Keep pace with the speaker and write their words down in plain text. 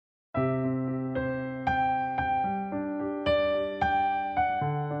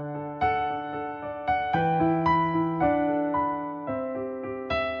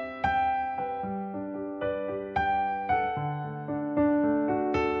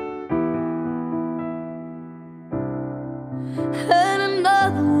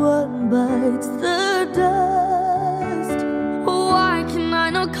bites the dust. Why can I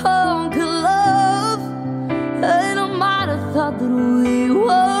not conquer love? And I might have thought that we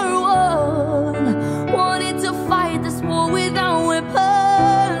were one. Wanted to fight this war without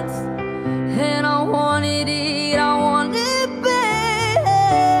weapons, and I wanted it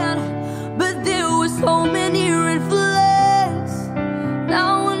bad. But there were so many red flags.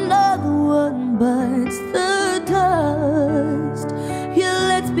 Now another one bites the dust. Yeah,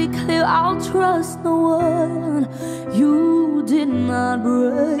 let's be clear, I'll trust no one. You did not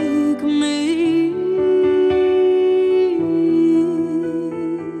break me.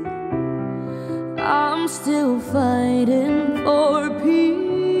 I'm still fighting for peace.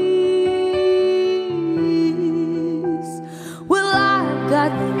 Well, I've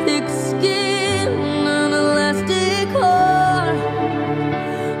got thick skin and elastic heart,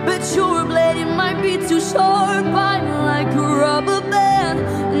 but your blade, it might be too sharp. I'm like a rubber band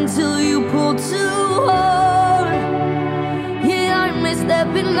until you pull too hard. Yeah, I may step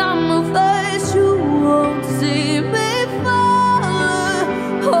and I'm a face. You won't see me fall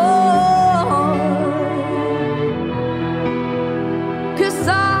apart. 'Cause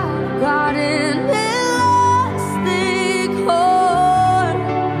I've got an elastic heart.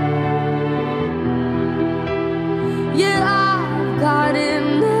 Yeah, I've got an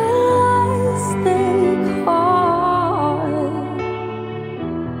elastic heart.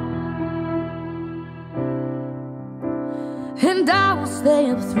 And I will stay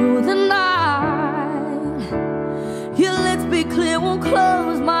up through the night. Yeah, let's be clear, won't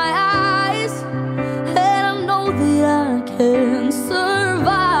close my eyes. And I know that I can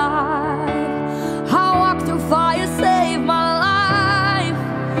survive. I walk through fire, save my life.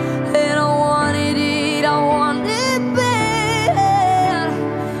 And I wanted it bad.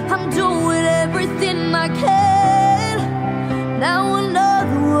 I'm doing everything I can. Now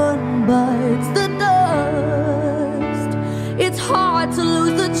another one bites the dust. It's hard to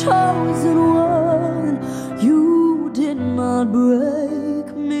lose the chosen one. You did not break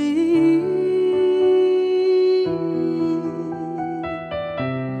me.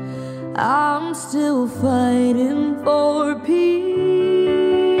 I'm still fighting for peace.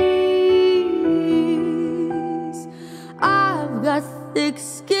 I've got thick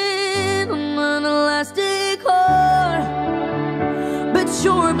skin and an elastic heart, but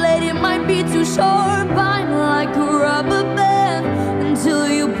your blade, it might be too sharp. I'm like a rubber band until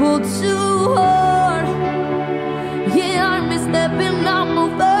you pull too hard. Yeah, I'm a step and I'm a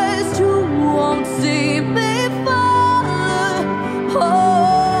first. You won't see me fall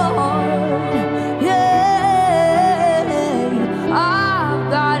apart. Yeah, I've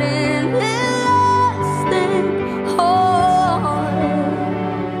got an elastic heart.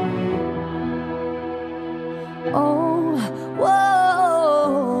 Oh, whoa,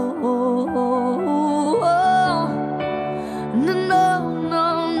 no, no, no,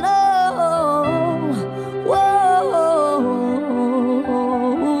 no. Whoa,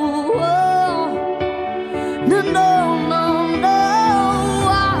 no, no, no, no.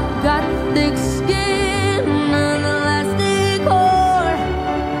 I've got thick skin and elastic heart,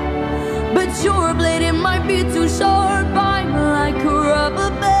 but your blade, it might be too sharp. I'm like a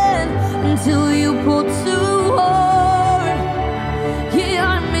rubber band until you pull too hard.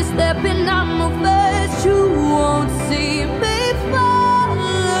 Yeah, I'm a step and I'm a face. You won't see me fall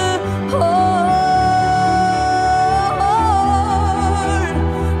apart.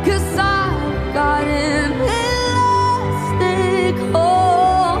 'Cause I've got an elastic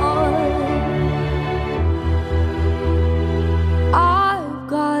heart. I've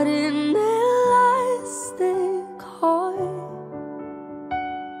got an elastic heart.